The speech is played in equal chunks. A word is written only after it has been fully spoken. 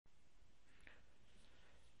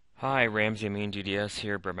Hi, Ramsey Amin DDS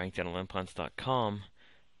here, BurbankDentalImplants.com.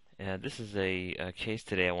 This is a case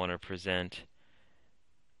today I want to present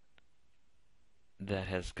that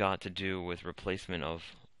has got to do with replacement of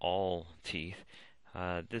all teeth.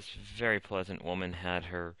 This very pleasant woman had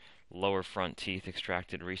her lower front teeth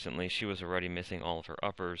extracted recently. She was already missing all of her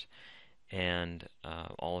uppers and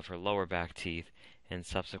all of her lower back teeth, and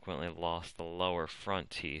subsequently lost the lower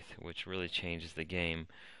front teeth, which really changes the game.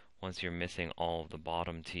 Once you're missing all of the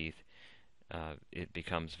bottom teeth, it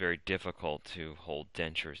becomes very difficult to hold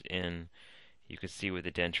dentures in. You can see with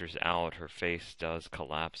the dentures out, her face does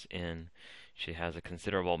collapse in. She has a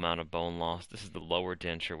considerable amount of bone loss. This is the lower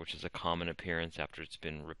denture, which is a common appearance after it's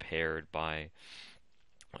been repaired by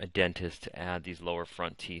a dentist to add these lower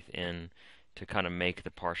front teeth in to kind of make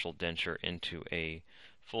the partial denture into a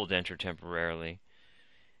full denture temporarily.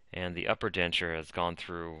 And the upper denture has gone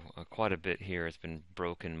through quite a bit here. It's been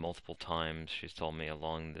broken multiple times, she's told me,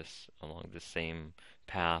 along this same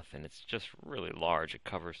path, and it's just really large. It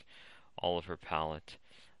covers all of her palate.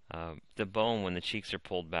 The bone, when the cheeks are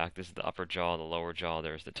pulled back, this is the upper jaw, the lower jaw,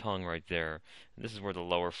 there's the tongue right there. This is where the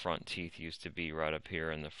lower front teeth used to be, right up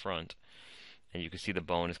here in the front. And you can see the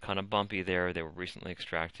bone is kind of bumpy there. They were recently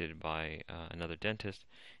extracted by another dentist,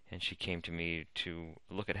 and she came to me to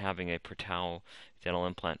look at having a Prettau dental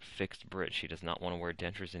implant fixed bridge. She does not want to wear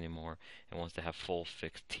dentures anymore and wants to have full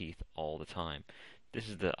fixed teeth all the time. This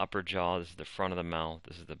is the upper jaw, this is the front of the mouth,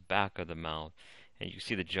 this is the back of the mouth, and you can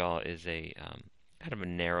see the jaw is a kind of a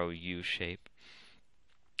narrow U shape,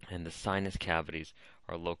 and the sinus cavities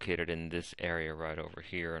are located in this area right over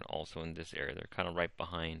here and also in this area. They're kind of right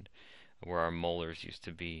behind where our molars used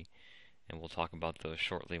to be, and we'll talk about those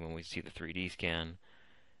shortly when we see the 3D scan.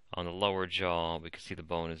 On the lower jaw, we can see the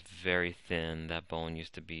bone is very thin. That bone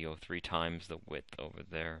used to be 3 times the width over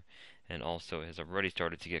there, and also has already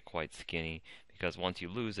started to get quite skinny, because once you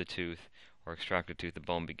lose a tooth or extract a tooth, the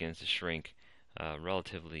bone begins to shrink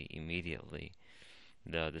relatively immediately.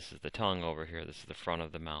 This is the tongue over here. This is the front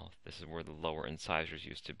of the mouth. This is where the lower incisors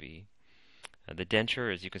used to be. The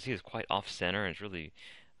denture, as you can see, is quite off-center, and it's really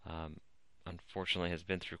unfortunately has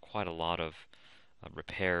been through quite a lot of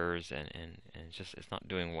repairs, and it's not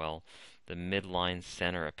doing well. The midline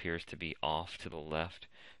center appears to be off to the left.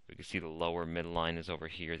 We can see the lower midline is over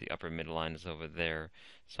here, the upper midline is over there.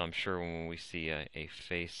 So I'm sure when we see a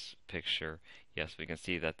face picture, yes, we can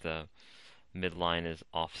see that the midline is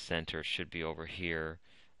off center. It should be over here,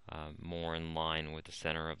 more in line with the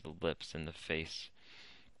center of the lips and the face.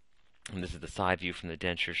 And this is the side view from the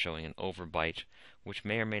denture, showing an overbite, which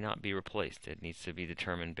may or may not be replaced. It needs to be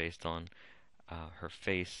determined based on her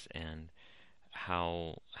face and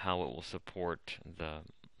how it will support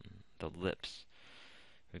the lips.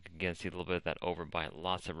 We can again see a little bit of that overbite.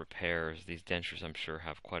 Lots of repairs. These dentures, I'm sure,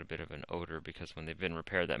 have quite a bit of an odor, because when they've been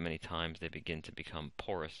repaired that many times, they begin to become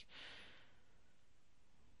porous.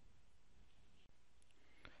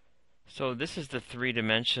 So this is the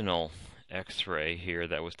three-dimensional X-ray here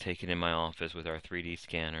that was taken in my office with our 3D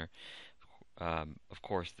scanner. Of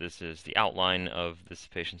course, this is the outline of this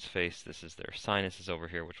patient's face. This is their sinuses over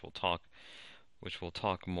here, which we'll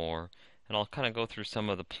talk more. And I'll kind of go through some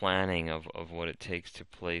of the planning of what it takes to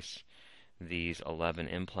place these 11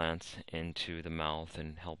 implants into the mouth,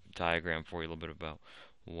 and help diagram for you a little bit about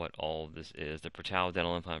what all of this is. The Prettau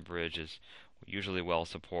dental implant bridge is usually well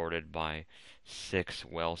supported by 6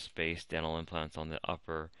 well-spaced dental implants on the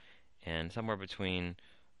upper, and somewhere between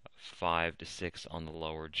 5 to 6 on the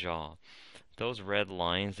lower jaw. Those red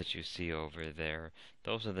lines that you see over there,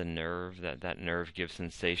 those are the nerve. That nerve gives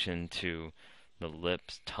sensation to the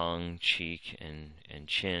lips, tongue, cheek, and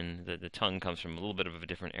chin. The tongue comes from a little bit of a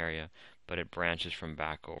different area, but it branches from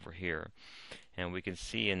back over here. And we can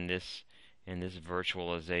see in this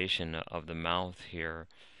virtualization of the mouth here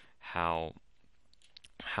how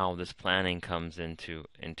this planning comes into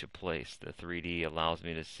place. The 3D allows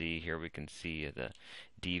me to see, here we can see the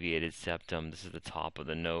deviated septum. This is the top of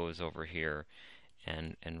the nose over here,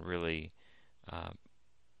 and really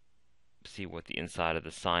see what the inside of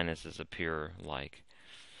the sinuses appear like.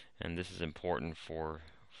 And this is important for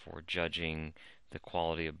judging the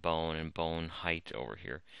quality of bone and bone height over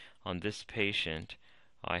here. On this patient,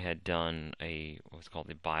 I had done what's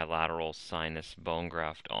called a bilateral sinus bone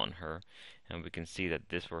graft on her, and we can see that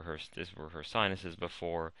this were her sinuses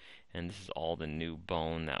before, and this is all the new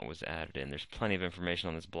bone that was added in. There's plenty of information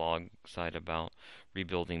on this blog site about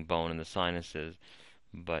rebuilding bone in the sinuses,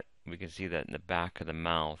 but we can see that in the back of the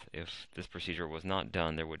mouth, if this procedure was not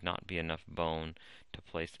done, there would not be enough bone to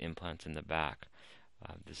place implants in the back.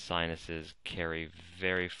 The sinuses carry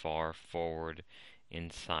very far forward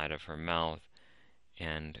inside of her mouth,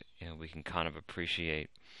 and we can kind of appreciate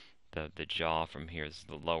the jaw from here. This is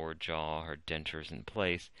the lower jaw. Her denture is in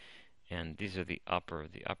place, and these are the upper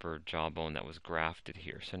jawbone that was grafted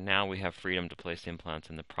here. So now we have freedom to place implants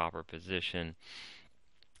in the proper position.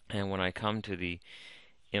 And when I come to the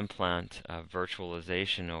implant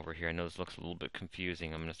virtualization over here, I know this looks a little bit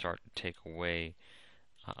confusing. I'm going to start to take away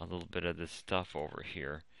a little bit of this stuff over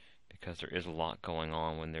here, because there is a lot going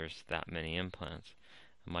on when there's that many implants.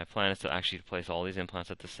 My plan is to actually place all these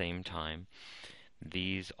implants at the same time.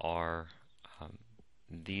 These are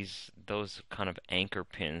those kind of anchor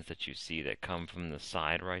pins that you see that come from the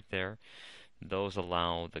side right there. Those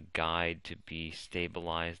allow the guide to be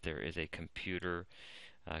stabilized. There is a computer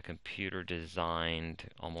designed,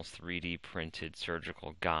 almost 3D printed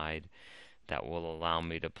surgical guide that will allow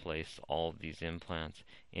me to place all of these implants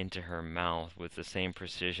into her mouth with the same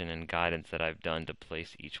precision and guidance that I've done to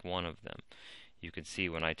place each one of them. You can see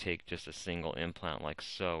when I take just a single implant like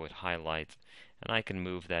so, it highlights, and I can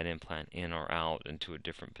move that implant in or out into a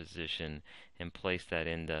different position and place that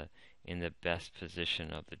in the best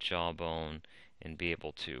position of the jawbone, and be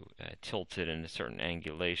able to tilt it in a certain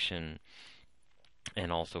angulation,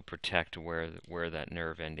 and also protect where that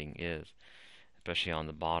nerve ending is, especially on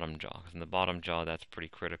the bottom jaw. 'Cause in the bottom jaw, that's pretty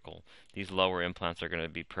critical. These lower implants are going to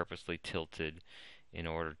be purposely tilted in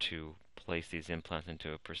order to place these implants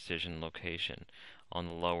into a precision location. On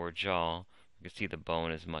the lower jaw, you can see the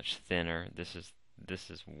bone is much thinner. This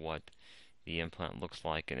is what the implant looks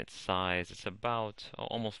like in its size. It's about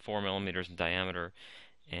almost 4 millimeters in diameter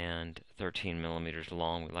and 13 millimeters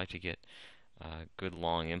long. We like to get good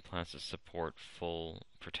long implants to support full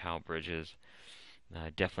Prettau bridges.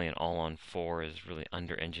 Definitely an all-on-4 is really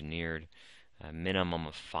under-engineered. Minimum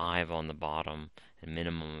of 5 on the bottom and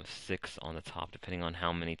minimum of 6 on the top, depending on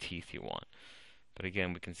how many teeth you want. But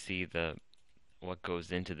again, we can see what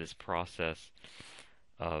goes into this process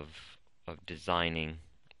of designing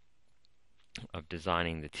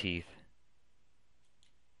the teeth.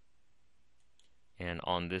 And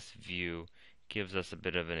on this view, gives us a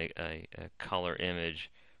bit of a color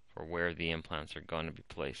image for where the implants are going to be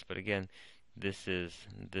placed. But again, this is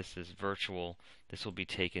virtual. This will be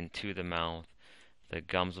taken to the mouth. The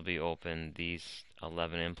gums will be open. These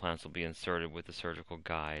 11 implants will be inserted with the surgical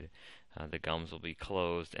guide. The gums will be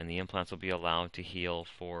closed, and the implants will be allowed to heal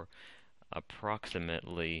for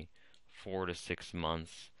approximately 4 to 6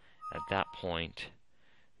 months. At that point,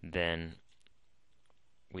 then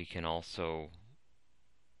we can also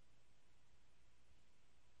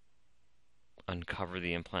uncover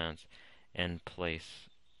the implants and place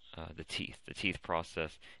the teeth. The teeth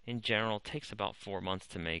process in general takes about 4 months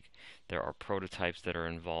to make. There are prototypes that are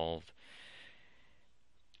involved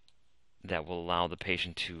that will allow the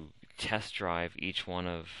patient to test drive each one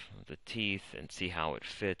of the teeth and see how it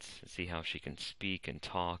fits, and see how she can speak and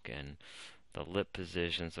talk, and the lip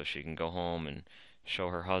position, so she can go home and show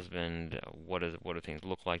her husband what do things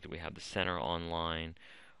look like. Do we have the center online?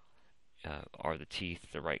 Are the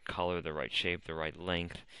teeth the right color, the right shape, the right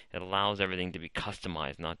length? It allows everything to be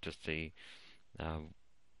customized, not just a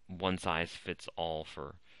one size fits all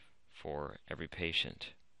for every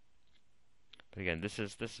patient. But again, this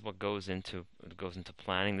is what goes into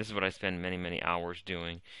planning. This is what I spend many hours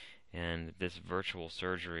doing, and this virtual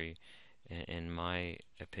surgery, in my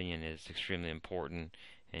opinion, is extremely important.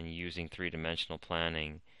 And using three-dimensional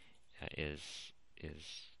planning is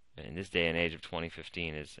in this day and age of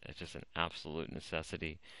 2015 is just an absolute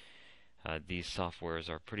necessity. These softwares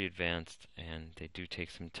are pretty advanced, and they do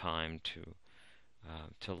take some time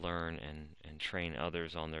to learn and train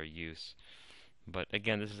others on their use. But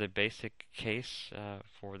again, this is a basic case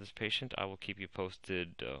for this patient. I will keep you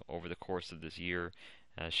posted over the course of this year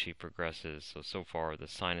as she progresses. So far the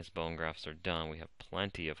sinus bone grafts are done. We have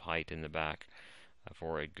plenty of height in the back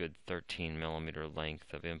for a good 13 millimeter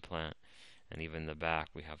length of implant. And even the back,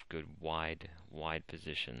 we have good wide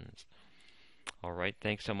positions. All right,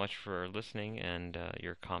 thanks so much for listening, and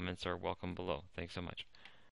your comments are welcome below. Thanks so much.